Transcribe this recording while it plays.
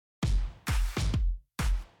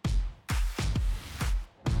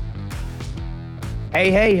Hey,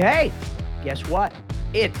 hey, hey! Guess what?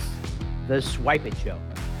 It's the Swypit Show.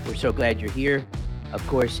 We're so glad you're here. Of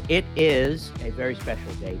course, it is a very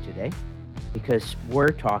special day today because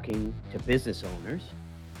we're talking to business owners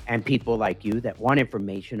and people like you that want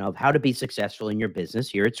information of how to be successful in your business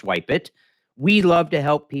here at Swypit. We love to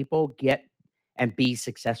help people get and be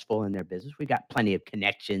successful in their business. We got plenty of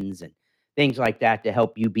connections and things like that to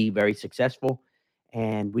help you be very successful.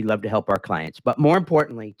 And we love to help our clients. But more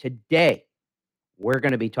importantly, today, we're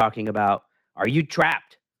going to be talking about, are you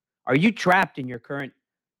trapped? Are you trapped in your current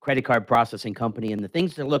credit card processing company, and the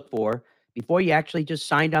things to look for before you actually just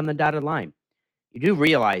signed on the dotted line? You do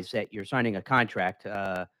realize that you're signing a contract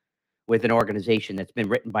with an organization that's been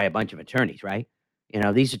written by a bunch of attorneys, right?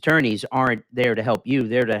 These attorneys aren't there to help you.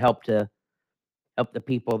 They're to help the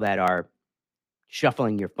people that are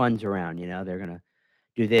shuffling your funds around. They're going to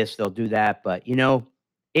do this, they'll do that. But,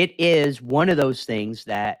 it is one of those things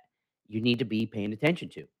that you need to be paying attention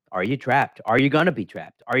to. Are you trapped? Are you going to be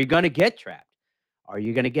trapped? Are you going to get trapped? Are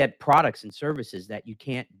you going to get products and services that you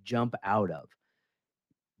can't jump out of?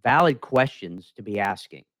 Valid questions to be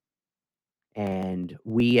asking. And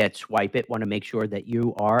we at Swipe It want to make sure that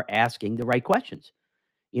you are asking the right questions.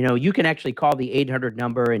 You can actually call the 800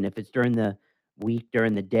 number, and if it's during the week,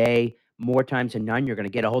 during the day, more times than none, you're going to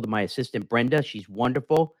get a hold of my assistant, Brenda. She's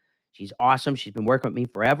wonderful. She's awesome. She's been working with me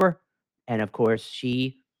forever. And of course,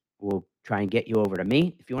 she will try and get you over to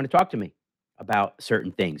me if you want to talk to me about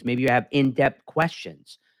certain things. Maybe you have in depth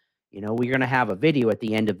questions. We're going to have a video at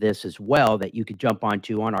the end of this as well that you could jump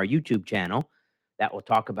onto on our YouTube channel that will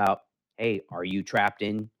talk about, hey, are you trapped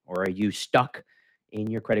in or are you stuck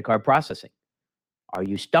in your credit card processing? Are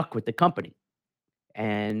you stuck with the company?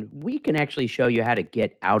 And we can actually show you how to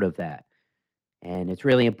get out of that. And it's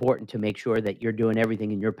really important to make sure that you're doing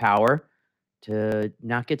everything in your power to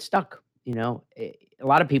not get stuck. A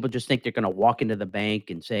lot of people just think they're going to walk into the bank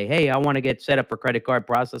and say, "Hey, I want to get set up for credit card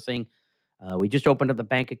processing. We just opened up the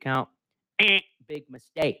bank account." Big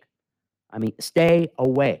mistake. I mean, stay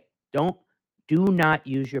away. Do not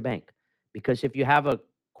use your bank, because if you have a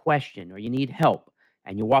question or you need help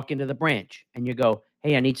and you walk into the branch and you go,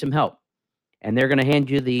 "Hey, I need some help," and they're going to hand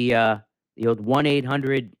you the old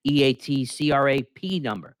 1-800 EAT CRAP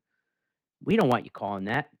number. We don't want you calling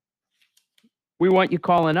that. We want you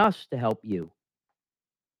calling us to help you.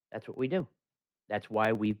 That's what we do. That's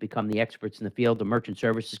why we've become the experts in the field of merchant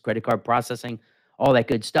services, credit card processing, all that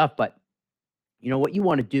good stuff. But what you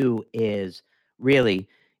want to do is really,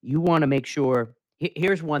 you want to make sure.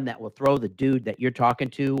 Here's one that will throw the dude that you're talking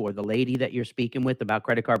to or the lady that you're speaking with about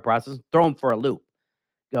credit card processing, throw them for a loop.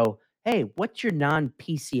 Go, "Hey, what's your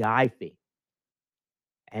non-PCI fee?"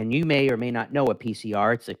 And you may or may not know a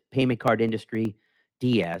PCR. It's a payment card industry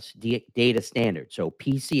data standard. So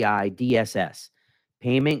PCI DSS,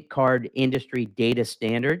 payment card industry data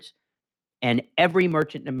standards. And every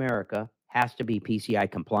merchant in America has to be PCI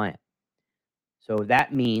compliant. So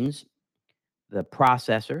that means the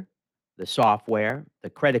processor, the software, the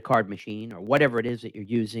credit card machine, or whatever it is that you're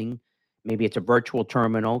using, maybe it's a virtual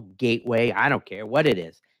terminal, gateway, I don't care what it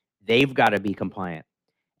is, they've got to be compliant.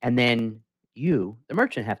 And then you, the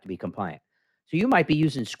merchant, have to be compliant. So you might be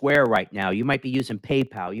using Square right now. You might be using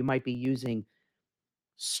PayPal. You might be using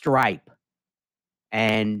Stripe,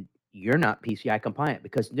 and you're not PCI compliant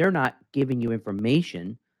because they're not giving you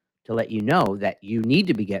information to let you know that you need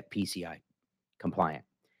to get PCI compliant.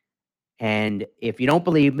 And if you don't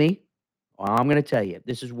believe me, well, I'm going to tell you,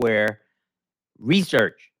 this is where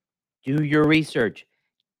research, do your research.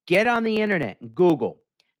 Get on the internet and Google,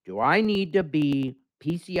 do I need to be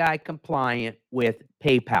PCI compliant with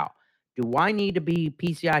PayPal? Do I need to be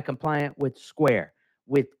PCI compliant with Square,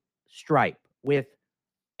 with Stripe, with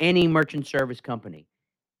any merchant service company?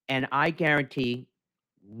 And I guarantee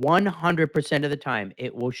 100% of the time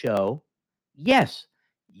it will show, yes,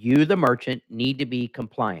 you, the merchant, need to be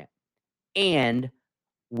compliant and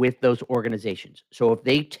with those organizations. So if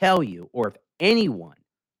they tell you, or if anyone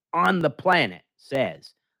on the planet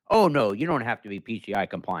says, "Oh, no, you don't have to be PCI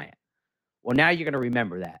compliant," well, now you're going to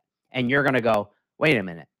remember that. And you're going to go, "Wait a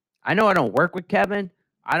minute. I know I don't work with Kevin.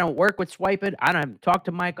 I don't work with Swypit. I don't haven't talked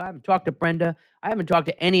to Mike. I haven't talked to Brenda. I haven't talked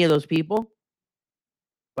to any of those people.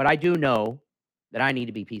 But I do know that I need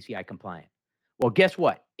to be PCI compliant." Well, guess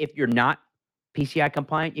what? If you're not PCI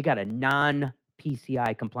compliant, you got a non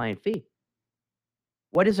PCI compliant fee.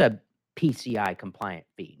 What is a PCI compliant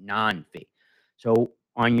fee? Non fee. So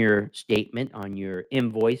on your statement, on your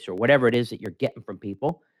invoice, or whatever it is that you're getting from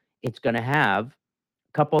people, it's going to have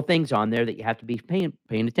a couple of things on there that you have to be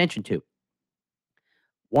paying attention to.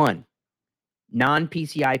 One, non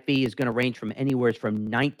PCI fee is going to range from anywhere from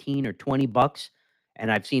 19 or $20,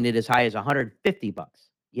 And I've seen it as high as $150.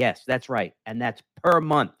 Yes, that's right. And that's per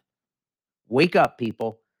month. Wake up,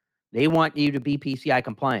 people. They want you to be PCI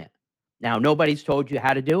compliant. Now, nobody's told you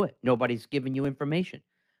how to do it. Nobody's given you information.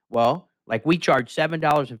 Well, like we charge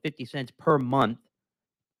 $7.50 per month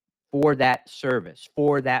for that service,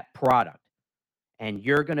 for that product, and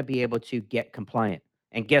you're going to be able to get compliant.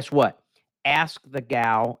 And guess what? Ask the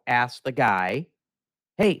gal, ask the guy,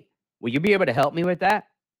 hey, will you be able to help me with that?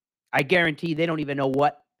 I guarantee they don't even know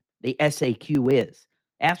what the SAQ is.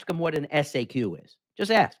 Ask them what an SAQ is.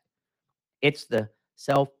 Just ask. It's the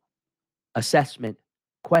self assessment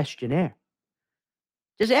questionnaire.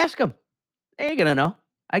 Just ask them. They ain't gonna know.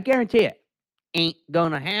 I guarantee it. Ain't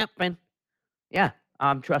gonna happen. Yeah,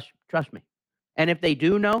 trust me. And if they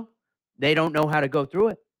do know, they don't know how to go through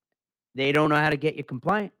it. They don't know how to get you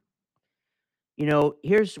compliant.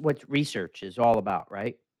 Here's what research is all about,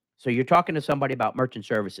 right? So you're talking to somebody about merchant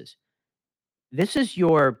services. This is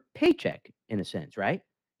your paycheck in a sense, right?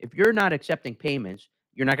 If you're not accepting payments,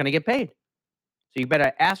 you're not going to get paid. So you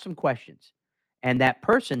better ask some questions. And that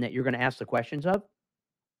person that you're going to ask the questions of,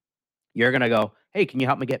 you're going to go, hey, can you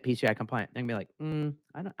help me get PCI compliant? They're going to be like,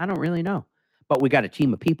 I don't really know. But we got a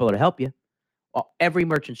team of people to help you. Well, every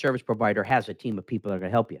merchant service provider has a team of people that are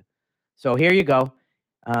going to help you. So here you go.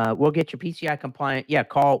 We'll get your PCI compliant. Yeah,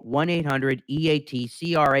 call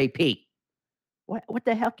 1-800-EAT-CRAP. What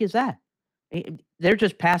the heck is that? They're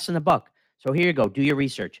just passing the buck. So here you go. Do your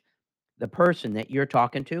research. The person that you're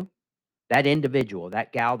talking to, that individual,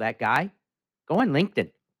 that gal, that guy, go on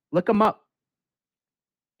LinkedIn. Look them up.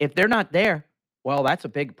 If they're not there, well, that's a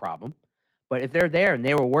big problem. But if they're there and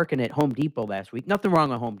they were working at Home Depot last week, nothing wrong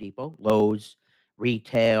with Home Depot, Lowe's,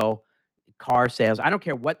 retail, car sales. I don't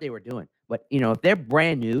care what they were doing. But, if they're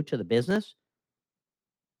brand new to the business,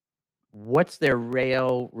 what's their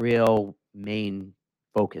real main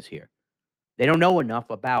focus here? They don't know enough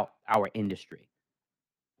about our industry.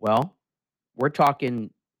 Well, we're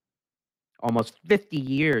talking almost 50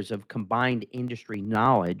 years of combined industry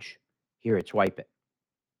knowledge here at Swypit.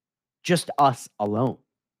 Just us alone.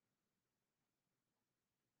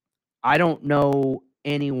 I don't know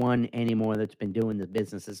anyone anymore that's been doing the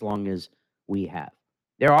business as long as we have.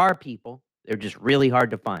 There are people, they're just really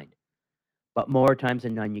hard to find. But more times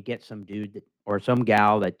than none, you get some dude or some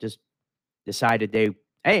gal that just decided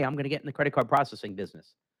hey, I'm going to get in the credit card processing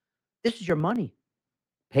business. This is your money.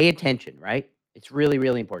 Pay attention, right? It's really,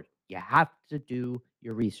 really important. You have to do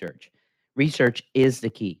your research. Research is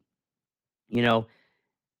the key.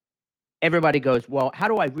 Everybody goes, well, how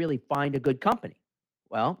do I really find a good company?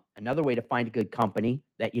 Well, another way to find a good company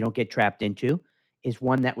that you don't get trapped into is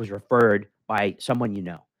one that was referred by someone you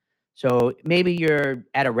know. So maybe you're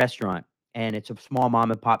at a restaurant and it's a small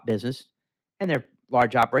mom and pop business and their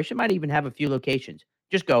large operation might even have a few locations.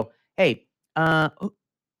 Just go, hey, I'm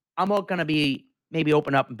going to be maybe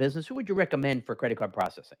open up in business. Who would you recommend for credit card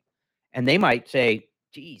processing? And they might say,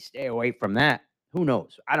 geez, stay away from that. Who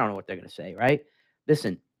knows? I don't know what they're going to say, right?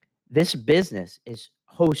 Listen, this business is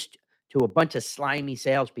host to a bunch of slimy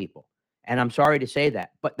salespeople. And I'm sorry to say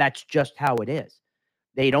that, but that's just how it is.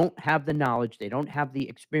 They don't have the knowledge. They don't have the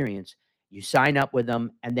experience. You sign up with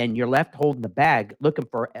them, and then you're left holding the bag looking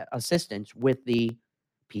for assistance with the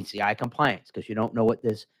PCI compliance because you don't know what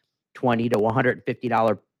this $20 to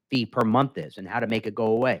 $150 fee per month is and how to make it go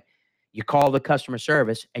away. You call the customer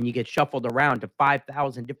service, and you get shuffled around to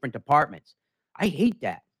 5,000 different departments. I hate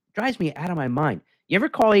that. It drives me out of my mind. You ever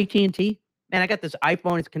call AT&T? Man, I got this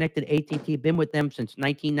iPhone. It's connected to AT&T. Been with them since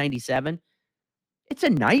 1997. It's a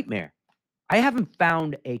nightmare. I haven't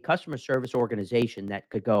found a customer service organization that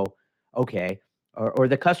could go, okay, or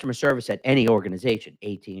the customer service at any organization,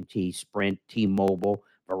 AT&T, Sprint, T-Mobile,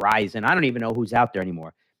 Verizon. I don't even know who's out there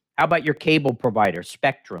anymore. How about your cable provider,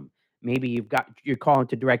 Spectrum? Maybe you're calling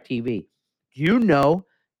to DirecTV. Do you know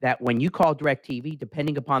that when you call DirecTV,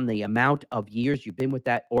 depending upon the amount of years you've been with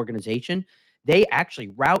that organization, they actually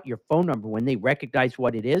route your phone number when they recognize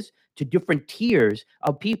what it is to different tiers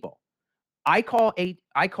of people. I call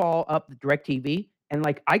up the DirecTV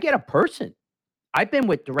and I get a person. I've been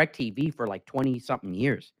with DirecTV for 20 something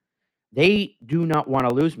years. They do not want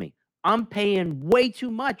to lose me. I'm paying way too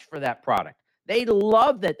much for that product. They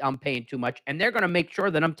love that I'm paying too much and they're going to make sure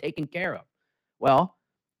that I'm taken care of. Well,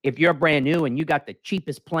 if you're brand new and you got the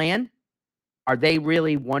cheapest plan, are they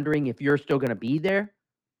really wondering if you're still going to be there?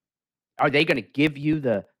 Are they going to give you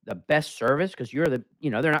the best service because you're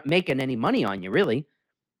they're not making any money on you really.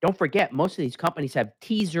 Don't forget, most of these companies have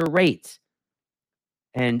teaser rates.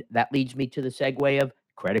 And that leads me to the segue of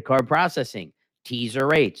credit card processing, teaser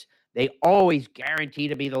rates. They always guarantee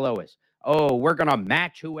to be the lowest. Oh, we're going to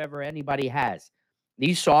match whoever anybody has.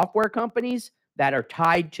 These software companies, that are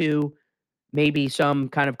tied to maybe some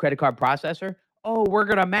kind of credit card processor. Oh, we're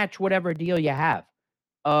going to match whatever deal you have.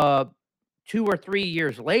 Uh, 2 or 3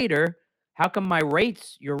 years later, how come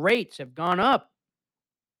your rates have gone up?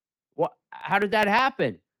 What? How did that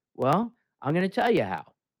happen? Well, I'm going to tell you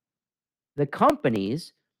how. The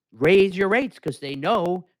companies raise your rates because they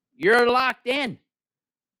know you're locked in.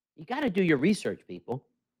 You got to do your research, people.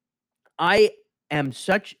 I am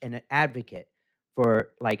such an advocate for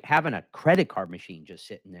like having a credit card machine just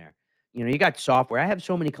sitting there. You got software. I have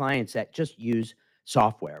so many clients that just use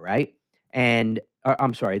software, right? And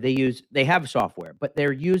I'm sorry, they have software, but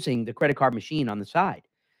they're using the credit card machine on the side.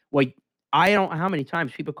 Well, I don't know how many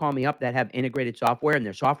times people call me up that have integrated software and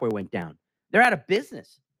their software went down. They're out of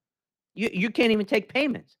business. You can't even take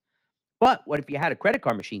payments. But what if you had a credit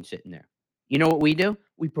card machine sitting there? You know what we do?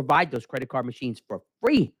 We provide those credit card machines for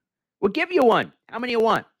free. We'll give you one. How many you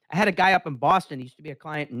want? I had a guy up in Boston. He used to be a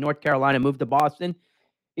client in North Carolina, moved to Boston.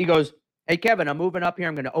 He goes, "Hey, Kevin, I'm moving up here.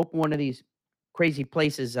 I'm going to open one of these crazy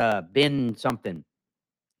places, bin something,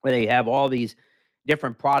 where they have all these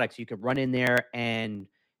different products. You could run in there and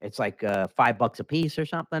it's like $5 a piece or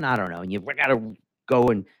something. I don't know. And you got to go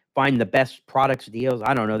and find the best products deals.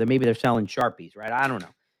 I don't know. Maybe they're selling Sharpies, right? I don't know.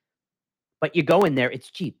 But you go in there, it's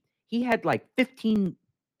cheap. He had like 15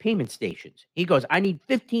 payment stations. He goes, I need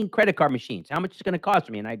 15 credit card machines. How much is it going to cost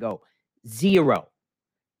me? And I go, zero,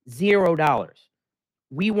 $0.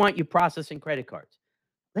 We want you processing credit cards.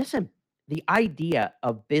 Listen, the idea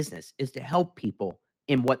of business is to help people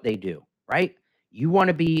in what they do, right? You want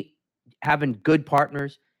to be having good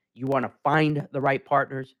partners. You want to find the right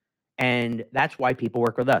partners. And that's why people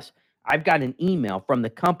work with us. I've got an email from the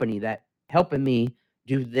company that helping me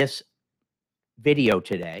do this video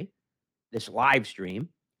today, this live stream,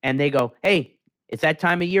 and they go, "Hey, it's that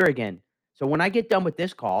time of year again." So when I get done with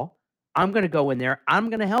this call, I'm going to go in there. I'm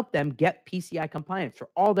going to help them get PCI compliance for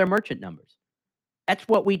all their merchant numbers. That's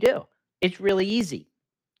what we do. It's really easy.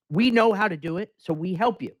 We know how to do it, so we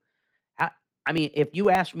help you. I, I mean, if you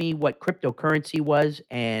ask me what cryptocurrency was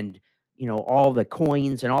and, all the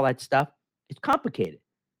coins and all that stuff, it's complicated.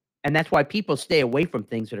 And that's why people stay away from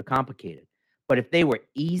things that are complicated. But if they were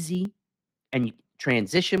easy and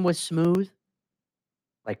transition was smooth,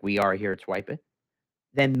 like we are here at Swypit,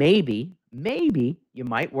 then maybe you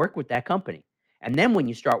might work with that company. And then when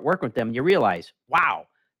you start working with them, you realize, wow,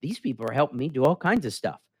 these people are helping me do all kinds of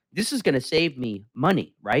stuff. This is going to save me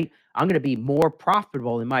money, right? I'm going to be more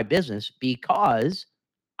profitable in my business because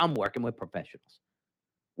I'm working with professionals.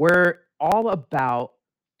 We're all about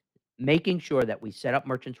making sure that we set up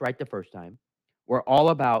merchants right the first time. We're all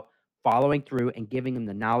about following through and giving them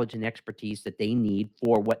the knowledge and expertise that they need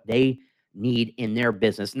for what they need in their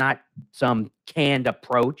business, not some canned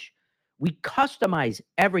approach. We customize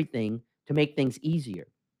everything to make things easier.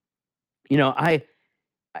 You know, I,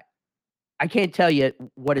 I can't tell you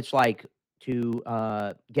what it's like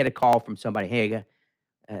to get a call from somebody. Hey,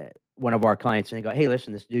 one of our clients, and they go, "Hey,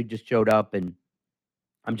 listen, this dude just showed up, and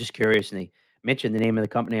I'm just curious." And they mentioned the name of the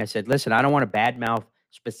company. I said, "Listen, I don't want to badmouth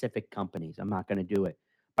specific companies. I'm not going to do it.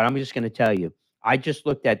 But I'm just going to tell you, I just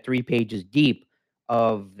looked at 3 pages deep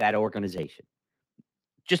of that organization.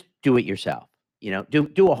 Just do it yourself.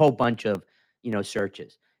 Do a whole bunch of,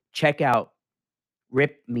 searches. Check out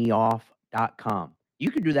ripmeoff.com. You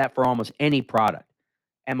can do that for almost any product.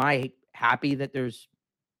 Am I happy that there's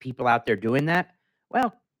people out there doing that?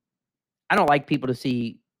 Well, I don't like people to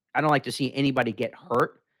see I don't like to see anybody get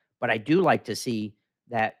hurt, but I do like to see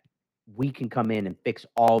that we can come in and fix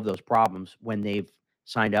all of those problems when they've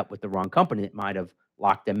signed up with the wrong company that might have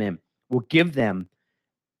locked them in. We'll give them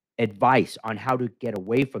advice on how to get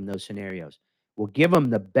away from those scenarios. We'll give them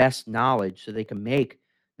the best knowledge so they can make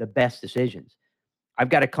the best decisions. I've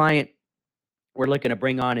got a client we're looking to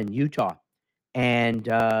bring on in Utah, and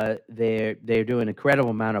they're doing an incredible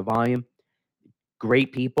amount of volume.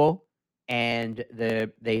 Great people, and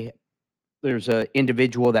there's a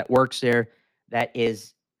individual that works there that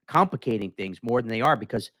is complicating things more than they are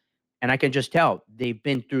because, and I can just tell they've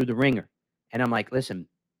been through the ringer. And I'm like, listen,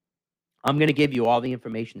 I'm going to give you all the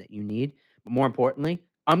information that you need, but more importantly,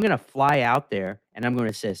 I'm going to fly out there and I'm going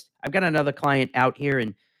to assist. I've got another client out here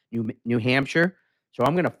in New Hampshire, so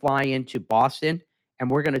I'm going to fly into Boston and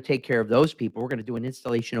we're going to take care of those people. We're going to do an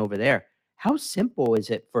installation over there. How simple is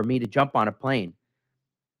it for me to jump on a plane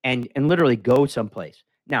and literally go someplace?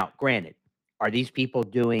 Now, granted, are these people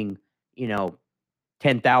doing, you know,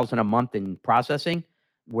 10,000 a month in processing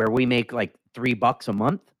where we make like $3 a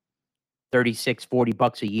month, 36,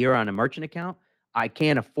 $40 a year on a merchant account? I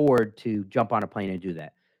can't afford to jump on a plane and do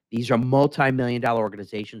that. These are multi-million dollar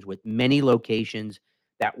organizations with many locations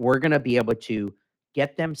that we're going to be able to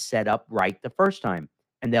get them set up right the first time,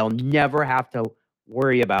 and they'll never have to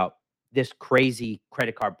worry about this crazy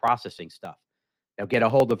credit card processing stuff. They'll get a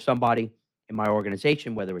hold of somebody in my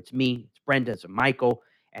organization, whether it's me, it's Brenda, it's Michael,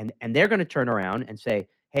 and they're going to turn around and say,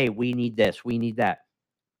 "Hey, we need this, we need that."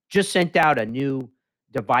 Just sent out a new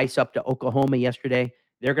device up to Oklahoma yesterday.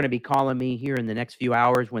 They're going to be calling me here in the next few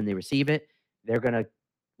hours when they receive it. They're going to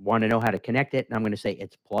want to know how to connect it, and I'm going to say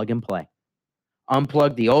it's plug and play.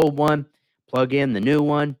 Unplug the old one, plug in the new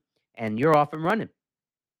one, and you're off and running.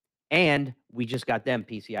 And we just got them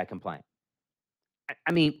PCI compliant.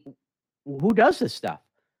 I mean, who does this stuff?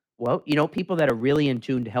 Well, people that are really in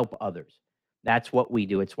tune to help others. That's what we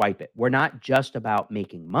do at Swypit. We're not just about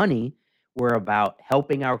making money. We're about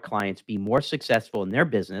helping our clients be more successful in their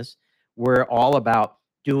business. We're all about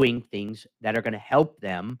doing things that are going to help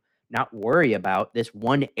them not worry about this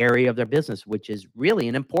one area of their business, which is really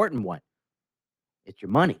an important one. It's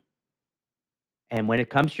your money. And when it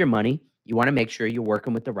comes to your money, you want to make sure you're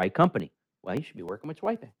working with the right company. Well, you should be working with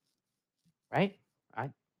Swypit, right?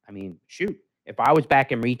 I I mean, shoot. If I was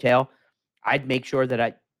back in retail, I'd make sure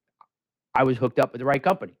that I was hooked up with the right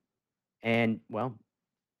company. And well,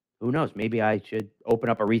 who knows? Maybe I should open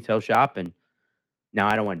up a retail shop and no,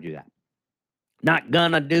 I don't want to do that. Not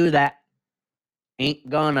gonna do that. Ain't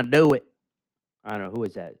gonna do it. I don't know who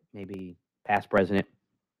is that? Maybe past president.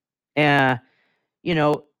 Yeah, you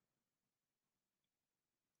know,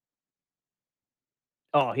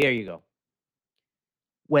 oh, here you go.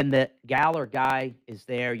 When the gal or guy is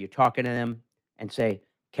there, you're talking to them and say,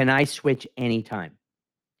 "Can I switch anytime?"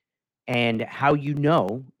 And how you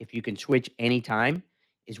know if you can switch anytime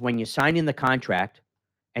is when you sign in the contract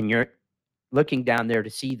and you're looking down there to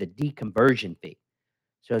see the deconversion fee.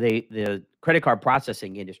 So the credit card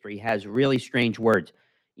processing industry has really strange words.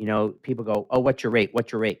 People go, "Oh, what's your rate?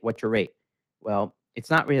 What's your rate? What's your rate?" Well, it's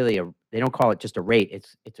not really a. They don't call it just a rate.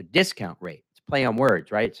 It's a discount rate. It's play on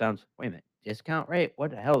words, right? It sounds. Wait a minute, discount rate?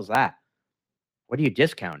 What the hell is that? What are you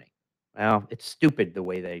discounting? Well, it's stupid the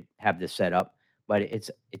way they have this set up, but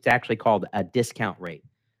it's actually called a discount rate.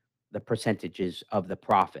 The percentages of the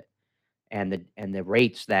profit and the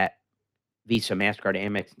rates that Visa, Mastercard,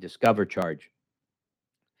 Amex, and Discover charge.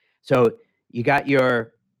 So you got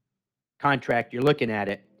your contract, you're looking at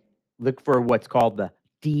it, look for what's called the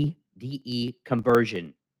DDE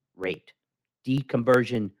conversion rate,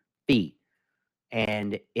 deconversion fee,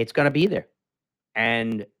 and it's going to be there.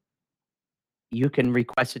 And you can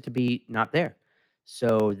request it to be not there.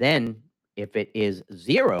 So then if it is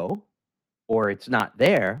zero or it's not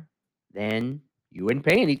there, then you wouldn't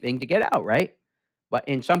pay anything to get out, right? But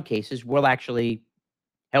in some cases, we'll actually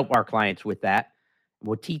help our clients with that.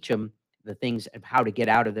 We'll teach them the things of how to get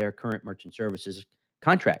out of their current merchant services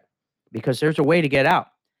contract because there's a way to get out.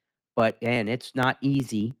 But and it's not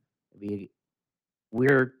easy.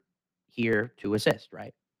 We're here to assist,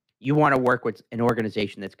 right? You want to work with an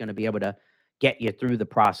organization that's going to be able to get you through the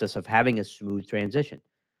process of having a smooth transition.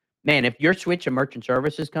 Man, if you're switching merchant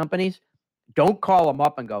services companies, don't call them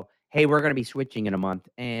up and go, "Hey, we're going to be switching in a month,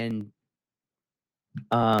 and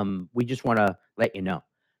we just want to let you know."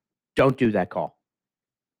 Don't do that call.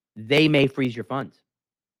 They may freeze your funds.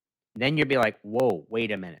 Then you'll be like, "Whoa,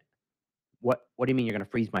 wait a minute. What do you mean you're going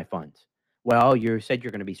to freeze my funds?" Well, you said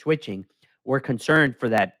you're going to be switching. We're concerned for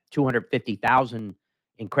that 250,000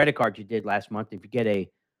 in credit cards you did last month. If you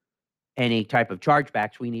get any type of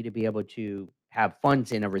chargebacks, we need to be able to have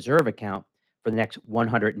funds in a reserve account for the next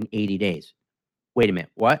 180 days. Wait a minute.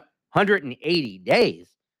 What? 180 days?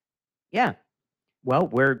 Yeah.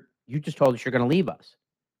 Well, you just told us you're going to leave us.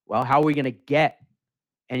 Well, how are we going to get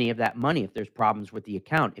any of that money if there's problems with the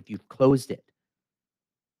account if you've closed it?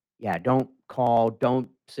 Yeah, don't call, don't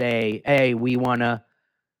say, "Hey, we want to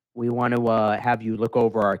have you look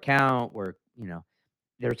over our account."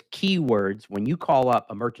 There's keywords when you call up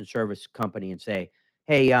a merchant service company and say,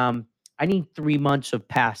 "Hey, I need 3 months of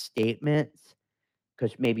past statements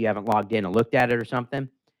because maybe you haven't logged in and looked at it or something."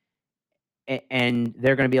 And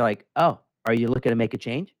they're going to be like, "Oh, are you looking to make a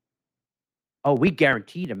change?" "Oh, we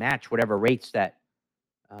guarantee to match whatever rates that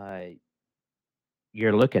uh,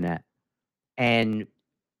 you're looking at." And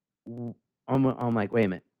I'm like, "Wait a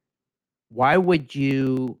minute. Why would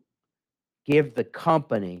you give the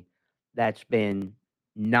company that's been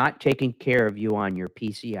not taking care of you on your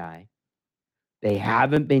PCI? They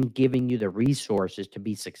haven't been giving you the resources to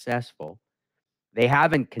be successful. They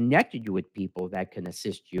haven't connected you with people that can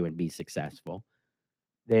assist you and be successful.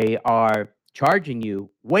 They are charging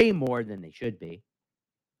you way more than they should be.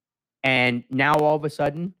 And now all of a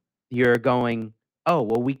sudden, you're going, oh,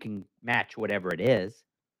 well, we can match whatever it is."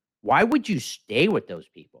 Why would you stay with those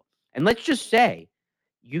people? And let's just say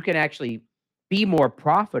you can actually be more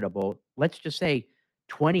profitable, let's just say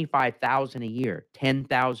 25,000 a year,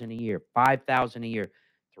 10,000 a year, 5,000 a year,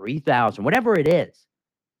 3,000, whatever it is.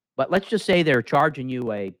 But let's just say they're charging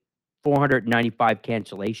you a 495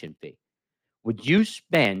 cancellation fee. Would you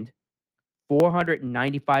spend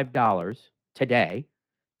 $495 today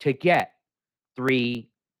to get 3,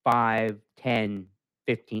 5, 10,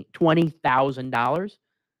 15, $20,000?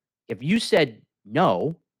 If you said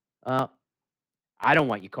no, uh, I don't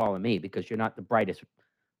want you calling me because you're not the brightest,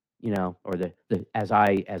 or the as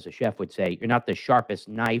a chef would say, you're not the sharpest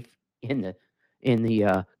knife in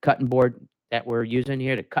the cutting board that we're using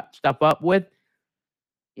here to cut stuff up with.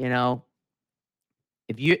 You know,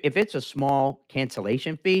 if it's a small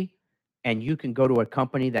cancellation fee and you can go to a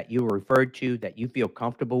company that you were referred to that you feel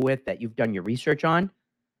comfortable with, that you've done your research on,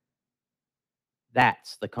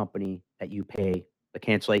 that's the company that you pay the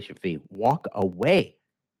cancellation fee. Walk away.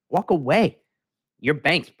 Walk away. Your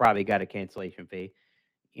bank's probably got a cancellation fee.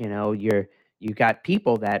 You got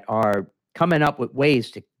people that are coming up with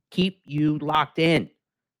ways to keep you locked in.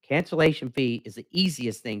 Cancellation fee is the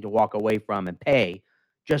easiest thing to walk away from and pay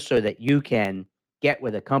just so that you can get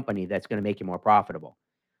with a company that's going to make you more profitable.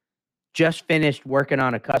 Just finished working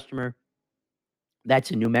on a customer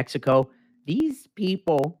that's in New Mexico. These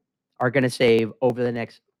people are going to save over the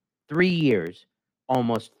next 3 years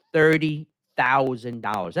almost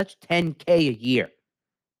 $30,000. That's 10K a year.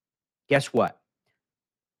 Guess what?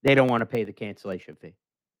 They don't want to pay the cancellation fee.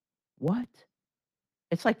 What?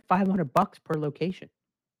 It's like $500 per location.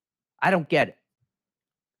 I don't get it.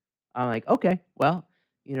 I'm like, okay, well,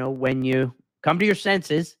 when you come to your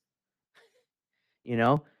senses, you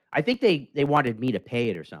know, I think they wanted me to pay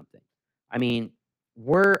it or something. I mean,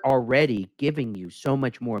 we're already giving you so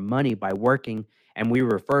much more money by working, and we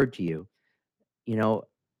referred to you. You know,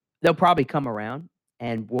 they'll probably come around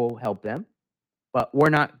and we'll help them, but we're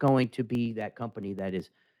not going to be that company that is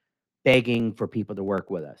begging for people to work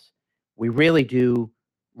with us. We really do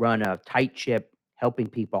run a tight ship, helping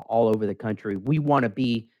people all over the country. We want to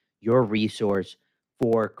be your resource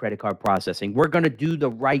for credit card processing. We're going to do the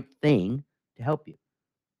right thing to help you.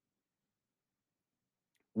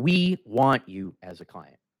 We want you as a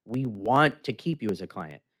client. We want to keep you as a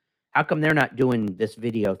client. How come they're not doing this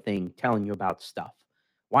video thing telling you about stuff?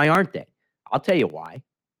 Why aren't they? I'll tell you why.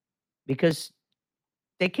 Because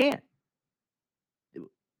they can't.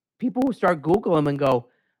 People will start Google them and go,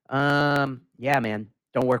 yeah, man,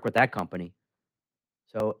 don't work with that company.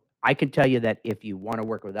 So I can tell you that if you want to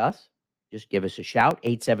work with us, just give us a shout,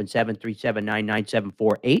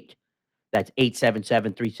 877-379-9748. That's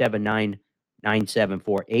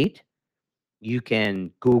 877-379-9748. You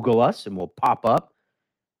can Google us and we'll pop up,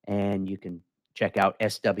 and you can check out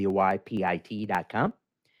swypit.com.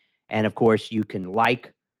 And of course, you can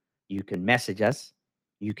you can message us,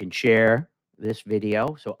 you can share this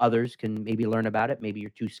video so others can maybe learn about it. Maybe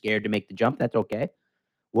you're too scared to make the jump. That's okay.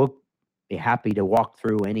 We'll be happy to walk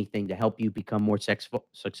through anything to help you become more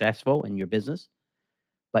successful in your business.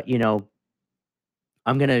 But,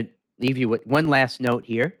 I'm going to leave you with one last note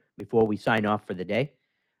here before we sign off for the day.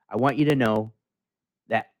 I want you to know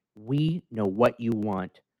that we know what you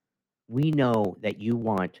want. We know that you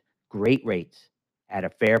want great rates at a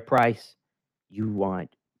fair price. You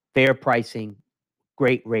want fair pricing,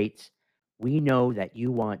 great rates. We know that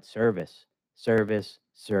you want service, service,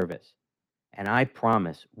 service. And I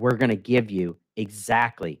promise we're going to give you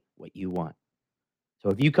exactly what you want. So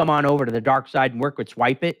if you come on over to the dark side and work with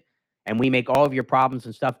Swypit, and we make all of your problems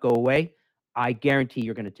and stuff go away, I guarantee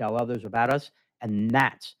you're going to tell others about us. And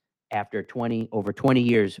that's after over 20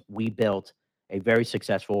 years, we built a very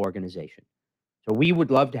successful organization. So we would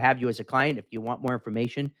love to have you as a client. If you want more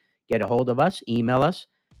information, get a hold of us, email us,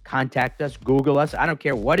 contact us, Google us. I don't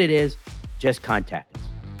care what it is, just contact us.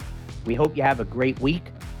 We hope you have a great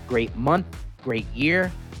week, great month, great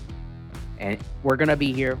year, and we're going to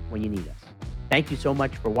be here when you need us. Thank you so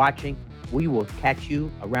much for watching. We will catch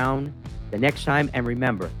you around the next time. And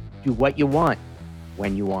remember, do what you want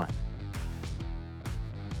when you want.